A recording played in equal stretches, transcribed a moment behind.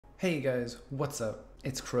Hey guys, what's up?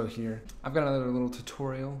 It's Crow here. I've got another little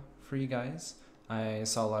tutorial for you guys. I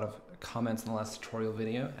saw a lot of comments in the last tutorial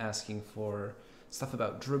video asking for stuff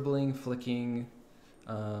about dribbling, flicking,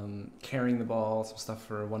 carrying the ball, some stuff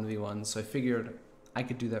for 1v1, so I figured I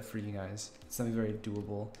could do that for you guys. It's something very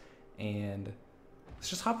doable, and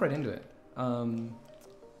let's just hop right into it.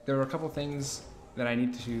 There were a couple things that I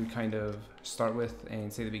need to kind of start with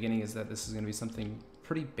and say at the beginning is that this is going to be something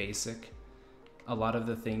pretty basic. A lot of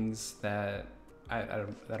the things that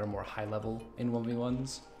are more high level in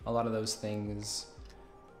 1v1s, a lot of those things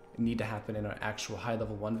need to happen in an actual high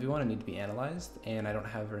level 1v1 and need to be analyzed, and I don't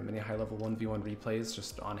have very many high level 1v1 replays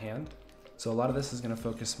just on hand. So a lot of this is going to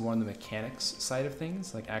focus more on the mechanics side of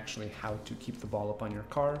things, like actually how to keep the ball up on your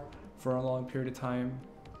car for a long period of time,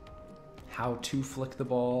 how to flick the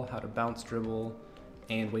ball, how to bounce dribble,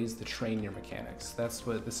 and ways to train your mechanics. That's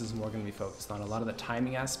what this is more going to be focused on. A lot of the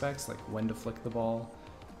timing aspects, like when to flick the ball,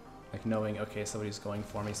 like knowing, okay, somebody's going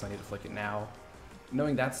for me, so I need to flick it now.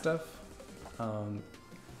 Knowing that stuff,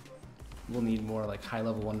 we'll need more like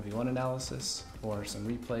high-level 1v1 analysis or some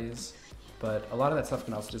replays. But a lot of that stuff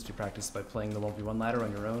can also just be practiced by playing the 1v1 ladder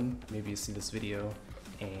on your own. Maybe you see this video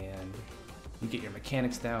and you get your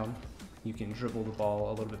mechanics down. You can dribble the ball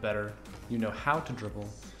a little bit better. You know how to dribble,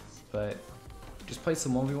 but just play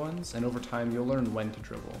some 1v1s, and over time you'll learn when to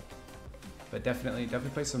dribble. But definitely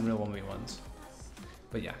play some real 1v1s.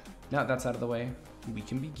 But yeah, now that that's out of the way, we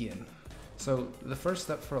can begin. So the first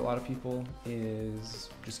step for a lot of people is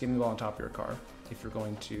just getting the ball on top of your car. If you're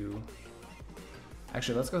going to,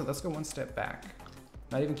 actually let's go one step back.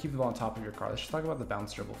 Not even keep the ball on top of your car. Let's just talk about the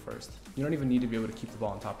bounce dribble first. You don't even need to be able to keep the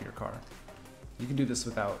ball on top of your car. You can do this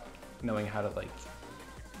without knowing how to like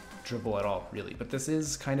dribble at all, really. But this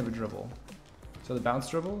is kind of a dribble. So the bounce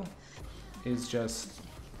dribble is just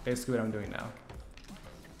basically what I'm doing now.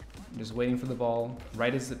 I'm just waiting for the ball,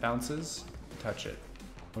 right as it bounces, touch it.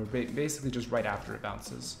 Or basically just right after it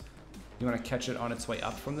bounces. You want to catch it on its way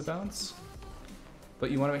up from the bounce, but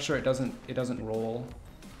you want to make sure it doesn't roll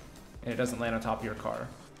and it doesn't land on top of your car.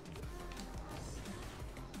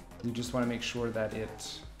 You just want to make sure that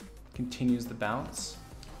it continues the bounce,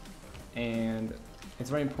 and it's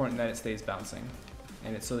very important that it stays bouncing.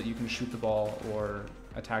 And it's so that you can shoot the ball or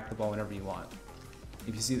attack the ball whenever you want.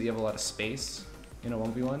 If you see that you have a lot of space in a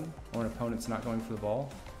 1v1 or an opponent's not going for the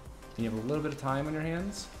ball, and you have a little bit of time on your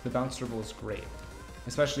hands, the bounce dribble is great.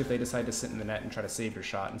 Especially if they decide to sit in the net and try to save your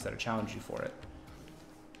shot instead of challenge you for it.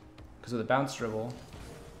 Because with a bounce dribble,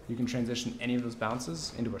 you can transition any of those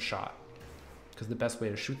bounces into a shot. Because the best way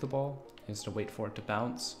to shoot the ball is to wait for it to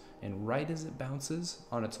bounce, and right as it bounces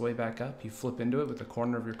on its way back up, you flip into it with the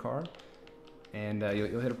corner of your car, and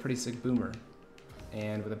you'll hit a pretty sick boomer.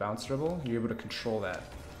 And with a bounce dribble, you're able to control that.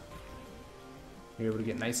 You're able to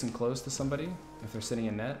get nice and close to somebody if they're sitting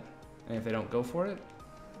in net, and if they don't go for it,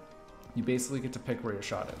 you basically get to pick where your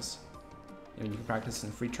shot is. You can practice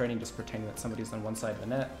in free training, just pretending that somebody's on one side of the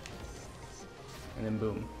net, and then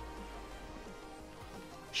boom.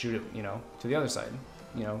 Shoot it, to the other side.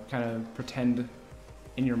 Kind of pretend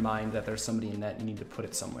in your mind that there's somebody in net, you need to put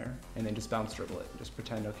it somewhere, and then just bounce dribble it. Just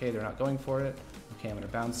pretend, okay, they're not going for it. Okay, I'm gonna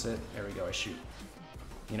bounce it. There we go, I shoot.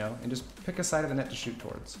 And just pick a side of the net to shoot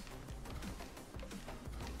towards.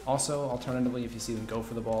 Also, alternatively, if you see them go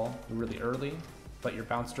for the ball really early, but you're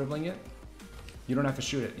bounce dribbling it, you don't have to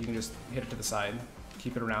shoot it. You can just hit it to the side,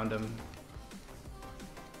 keep it around them.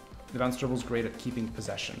 The bounce dribble is great at keeping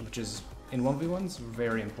possession, which is, in 1v1s,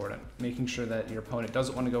 very important. Making sure that your opponent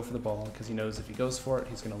doesn't want to go for the ball because he knows if he goes for it,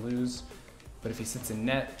 he's going to lose. But if he sits in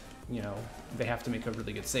net, they have to make a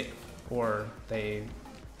really good save or they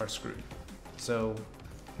are screwed. So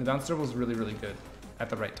the bounce dribble is really, really good at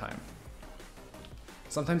the right time.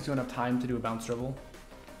 Sometimes you don't have time to do a bounce dribble,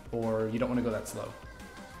 or you don't want to go that slow.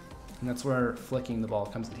 And that's where flicking the ball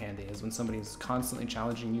comes in handy, is when somebody's constantly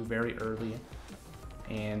challenging you very early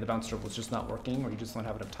and the bounce dribble is just not working, or you just don't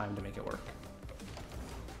have enough time to make it work.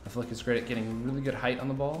 The flick is great at getting really good height on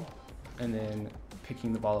the ball and then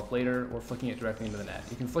picking the ball up later or flicking it directly into the net.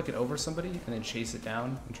 You can flick it over somebody and then chase it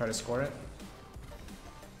down and try to score it,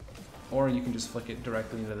 or you can just flick it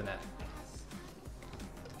directly into the net.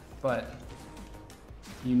 But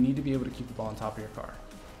you need to be able to keep the ball on top of your car.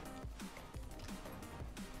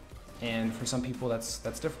 And for some people that's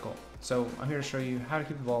difficult. So I'm here to show you how to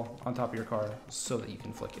keep the ball on top of your car so that you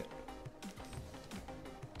can flick it.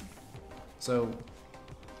 So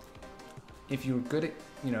if you're good at,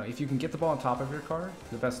 if you can get the ball on top of your car,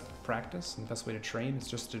 the best practice and the best way to train is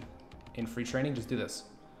just to, in free training, just do this.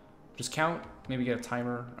 Just count, maybe get a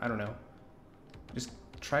timer, I don't know. Just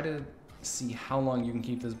try to see how long you can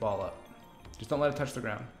keep this ball up. Just don't let it touch the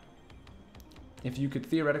ground. If you could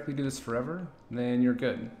theoretically do this forever, then you're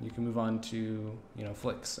good. You can move on to,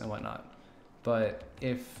 flicks and whatnot. But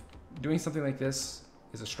if doing something like this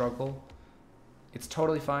is a struggle, it's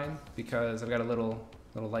totally fine, because I've got a little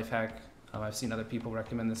life hack. I've seen other people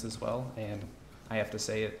recommend this as well, and I have to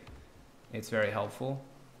say it's very helpful.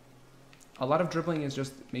 A lot of dribbling is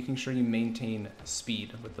just making sure you maintain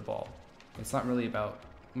speed with the ball. It's not really about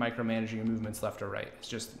micromanaging your movements left or right. It's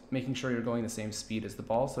just making sure you're going the same speed as the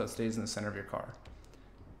ball so it stays in the center of your car.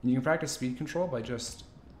 And you can practice speed control by just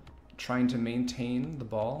trying to maintain the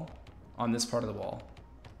ball on this part of the wall.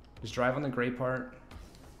 Just drive on the gray part,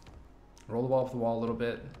 roll the ball up the wall a little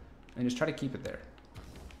bit, and just try to keep it there.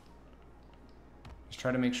 Just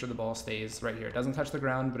try to make sure the ball stays right here. It doesn't touch the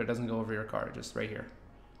ground, but it doesn't go over your car, just right here.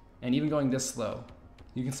 And even going this slow,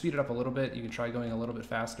 you can speed it up a little bit. You can try going a little bit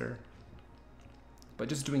faster. But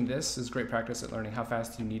just doing this is great practice at learning how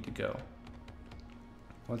fast you need to go.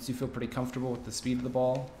 Once you feel pretty comfortable with the speed of the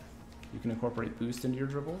ball, you can incorporate boost into your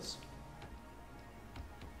dribbles.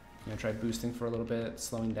 Try boosting for a little bit,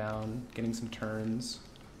 slowing down, getting some turns.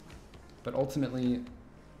 But ultimately,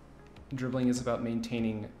 dribbling is about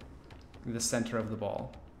maintaining the center of the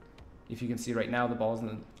ball. If you can see right now,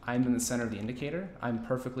 I'm in the center of the indicator. I'm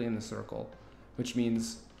perfectly in the circle, which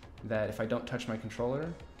means that if I don't touch my controller,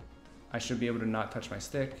 I should be able to not touch my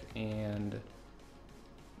stick, and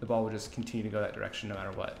the ball will just continue to go that direction no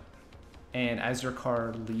matter what. And as your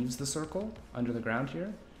car leaves the circle under the ground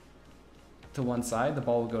here, to one side, the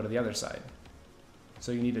ball will go to the other side.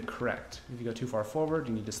 So you need to correct. If you go too far forward,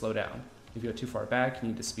 you need to slow down. If you go too far back, you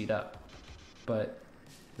need to speed up. But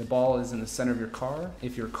the ball is in the center of your car.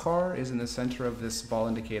 If your car is in the center of this ball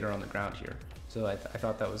indicator on the ground here. So I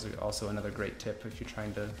thought that was also another great tip if you're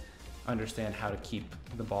trying to understand how to keep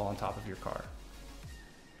the ball on top of your car.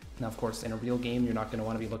 Now, of course, in a real game, you're not going to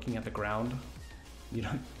want to be looking at the ground. You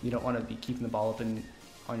don't want to be keeping the ball up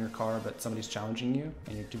on your car, but somebody's challenging you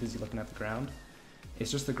and you're too busy looking at the ground. It's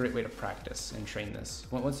just a great way to practice and train this.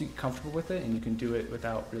 Once you get comfortable with it and you can do it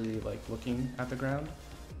without really looking at the ground,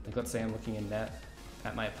 let's say I'm looking in net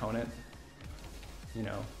at my opponent, the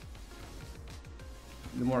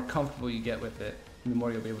more comfortable you get with it, the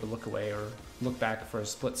more you'll be able to look away or look back for a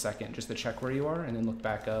split second just to check where you are, and then look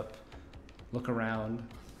back up, look around,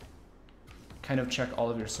 kind of check all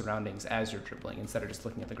of your surroundings as you're dribbling instead of just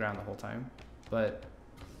looking at the ground the whole time. But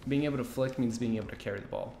being able to flick means being able to carry the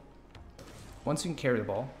ball. Once you can carry the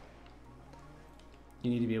ball,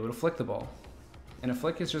 you need to be able to flick the ball. And a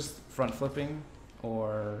flick is just front flipping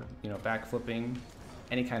or back flipping.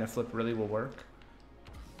 Any kind of flip really will work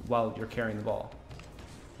while you're carrying the ball.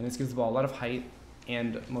 And this gives the ball a lot of height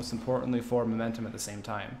and, most importantly, forward momentum at the same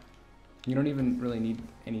time. You don't even really need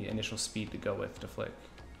any initial speed to go with to flick.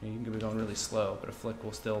 You can be going really slow, but a flick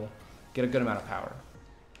will still get a good amount of power.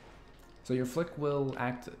 So your flick will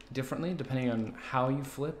act differently depending on how you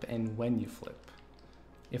flip and when you flip.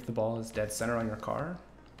 If the ball is dead center on your car,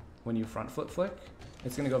 when you front flip flick,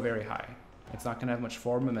 it's going to go very high. It's not going to have much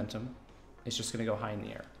forward momentum. It's just going to go high in the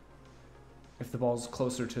air. If the ball's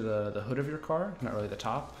closer to the hood of your car, not really the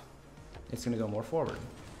top, it's going to go more forward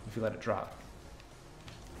if you let it drop.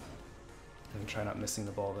 And try not missing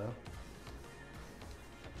the ball though.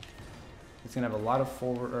 It's going to have a lot of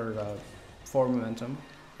forward momentum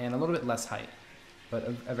and a little bit less height, but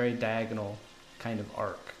a very diagonal kind of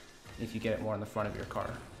arc if you get it more in the front of your car.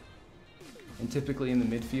 And typically in the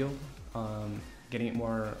midfield, getting it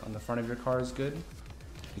more on the front of your car is good,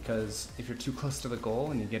 because if you're too close to the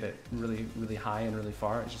goal and you get it really, really high and really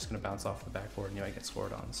far, it's just going to bounce off the backboard and you might get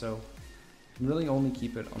scored on. So really only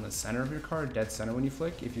keep it on the center of your car, dead center when you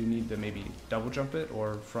flick, if you need to maybe double jump it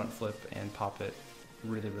or front flip and pop it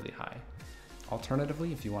really, really high.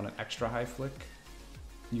 Alternatively, if you want an extra high flick,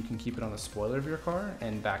 you can keep it on the spoiler of your car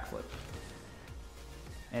and backflip.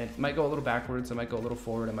 And it might go a little backwards, it might go a little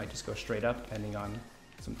forward, it might just go straight up depending on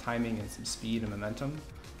some timing and some speed and momentum.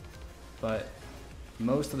 But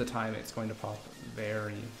most of the time it's going to pop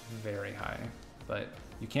very, very high. But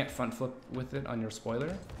you can't front flip with it on your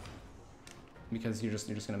spoiler because you're just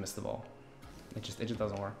gonna miss the ball. It just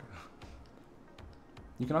doesn't work.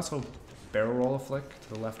 You can also barrel roll a flick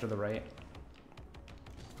to the left or the right.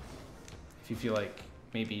 If you feel like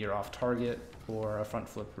maybe you're off target or a front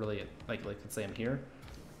flip really, like let's say I'm here,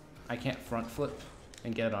 I can't front flip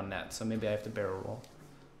and get it on net, so maybe I have to barrel roll.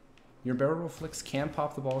 Your barrel roll flicks can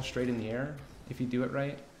pop the ball straight in the air if you do it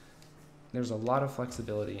right. There's a lot of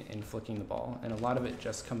flexibility in flicking the ball, and a lot of it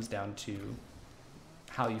just comes down to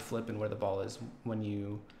how you flip and where the ball is when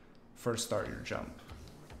you first start your jump.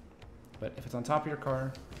 But if it's on top of your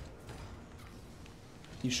car,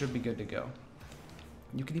 you should be good to go.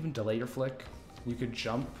 You can even delay your flick. You could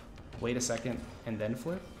jump wait a second, and then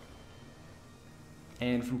flip.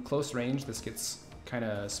 And from close range, this gets kind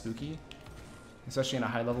of spooky, especially in a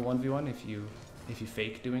high level 1v1 if you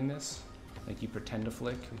fake doing this. Like you pretend to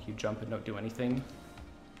flick, like you jump and don't do anything.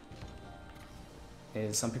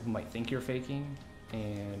 Is some people might think you're faking,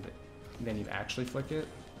 and then you actually flick it.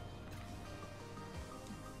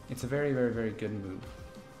 It's a very, very, very good move.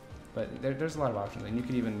 But there's a lot of options, and you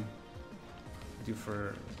could even do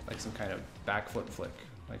for like some kind of backflip flick,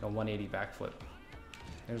 like a 180 backflip.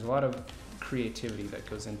 There's a lot of creativity that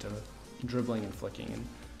goes into dribbling and flicking, and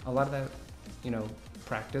a lot of that, you know,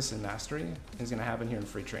 practice and mastery is going to happen here in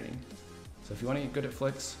free training. So if you want to get good at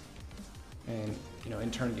flicks, and you know, in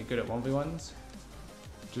turn get good at 1v1s,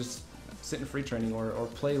 just sit in free training or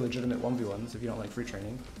play legitimate 1v1s. If you don't like free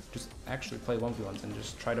training, just actually play 1v1s and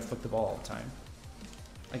just try to flick the ball all the time.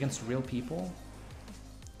 Against real people,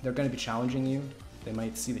 they're going to be challenging you. They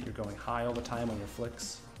might see that you're going high all the time on your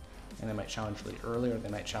flicks, and they might challenge really early, or they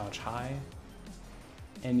might challenge high.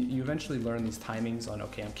 And you eventually learn these timings on,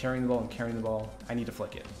 okay, I'm carrying the ball, I need to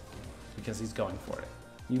flick it because he's going for it.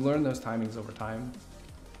 You learn those timings over time.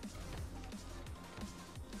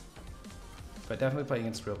 But definitely play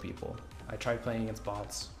against real people. I tried playing against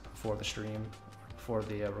bots before the stream, before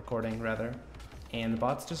the recording rather, and the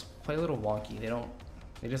bots just play a little wonky.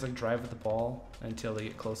 They just like drive with the ball until they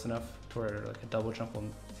get close enough to where like a double jump will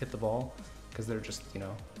hit the ball, because they're just, you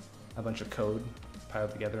know, a bunch of code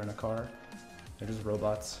piled together in a car. They're just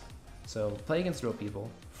robots. So play against real people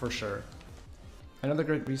for sure. Another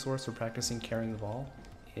great resource for practicing carrying the ball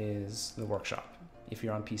is the workshop. If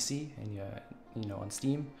you're on PC and you know, on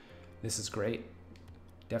Steam, this is great.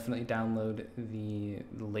 Definitely download the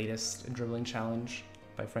latest dribbling challenge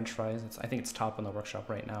by French Fries. I think it's top on the workshop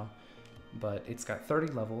right now, but it's got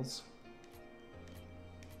 30 levels,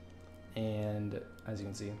 and as you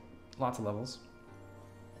can see, lots of levels.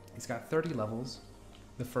 It's got 30 levels.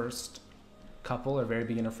 The first couple are very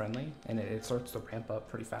beginner friendly, and it starts to ramp up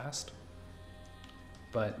pretty fast.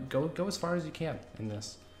 But go as far as you can in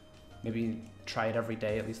this. Maybe try it every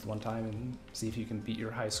day at least one time and see if you can beat your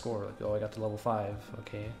high score. Like, oh, I got to level 5,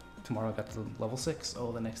 okay. Tomorrow I got to level 6,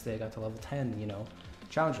 oh, the next day I got to level 10, you know.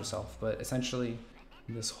 Challenge yourself, but essentially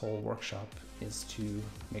this whole workshop is to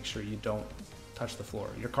make sure you don't touch the floor.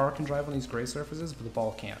 Your car can drive on these gray surfaces, but the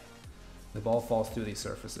ball can't. The ball falls through these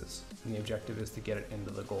surfaces, and the objective is to get it into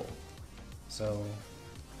the goal. So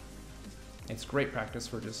it's great practice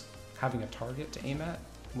for just having a target to aim at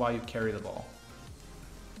while you carry the ball.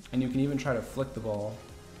 And you can even try to flick the ball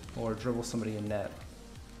or dribble somebody in net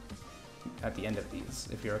at the end of these,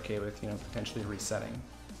 if you're okay with, you know, potentially resetting.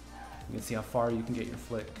 You can see how far you can get your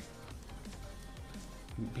flick.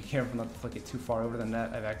 Be careful not to flick it too far over the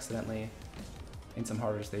net. I've accidentally, in some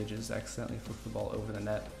harder stages, accidentally flicked the ball over the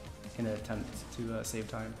net in an attempt to save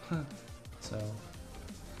time. So,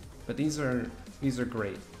 but these are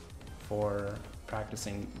great for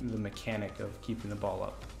practicing the mechanic of keeping the ball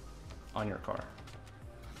up on your car.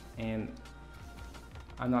 And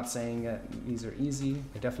I'm not saying that these are easy.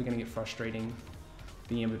 They're definitely going to get frustrating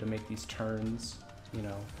being able to make these turns. You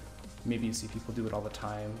know, maybe you see people do it all the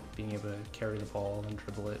time, being able to carry the ball and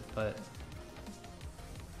dribble it, but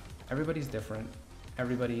everybody's different.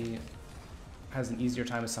 Everybody has an easier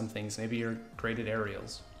time with some things. Maybe you're great at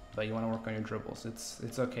aerials, but you want to work on your dribbles.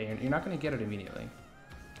 It's okay. You're not going to get it immediately.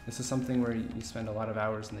 This is something where you spend a lot of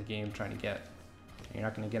hours in the game trying to get. You're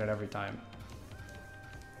not going to get it every time.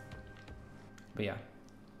 But yeah,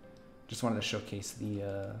 just wanted to showcase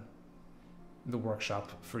the workshop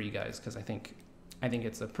for you guys, because I think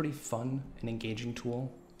it's a pretty fun and engaging tool.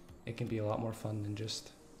 It can be a lot more fun than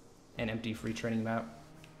just an empty free training map.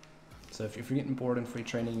 So if you're getting bored in free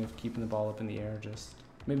training of keeping the ball up in the air, just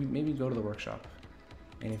maybe go to the workshop.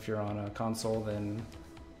 And if you're on a console, then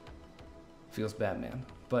it feels bad, man.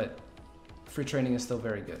 But free training is still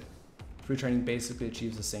very good. Free training basically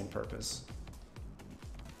achieves the same purpose.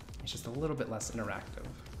 It's just a little bit less interactive.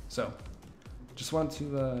 So just wanted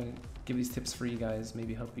to give these tips for you guys,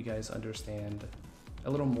 maybe help you guys understand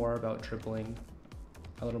a little more about dribbling,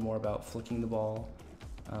 a little more about flicking the ball.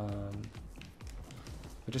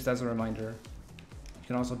 But just as a reminder, you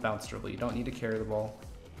can also bounce dribble. You don't need to carry the ball.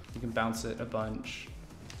 You can bounce it a bunch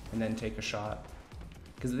and then take a shot.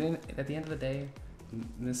 Because at the end of the day,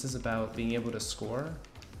 this is about being able to score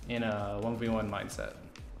in a 1v1 mindset.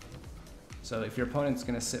 So if your opponent's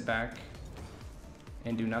going to sit back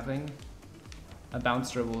and do nothing, a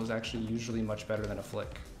bounce dribble is actually usually much better than a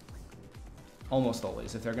flick. Almost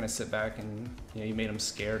always. If they're going to sit back and you made them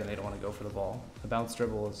scared and they don't want to go for the ball, a bounce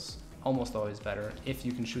dribble is almost always better if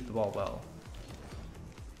you can shoot the ball well.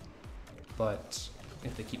 But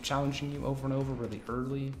if they keep challenging you over and over really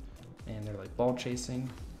early, and they're like ball chasing,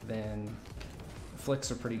 then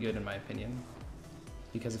flicks are pretty good in my opinion.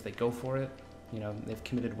 Because if they go for it, you know, they've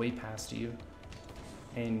committed way past you,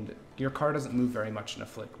 and your car doesn't move very much in a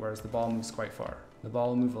flick, whereas the ball moves quite far. The ball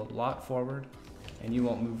will move a lot forward, and you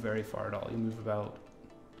won't move very far at all. You move about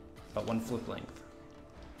one flip length.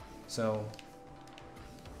 So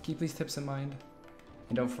keep these tips in mind,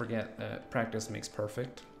 and don't forget that practice makes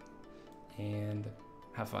perfect, and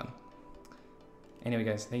have fun. Anyway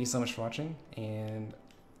guys, thank you so much for watching, and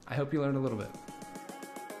I hope you learned a little bit.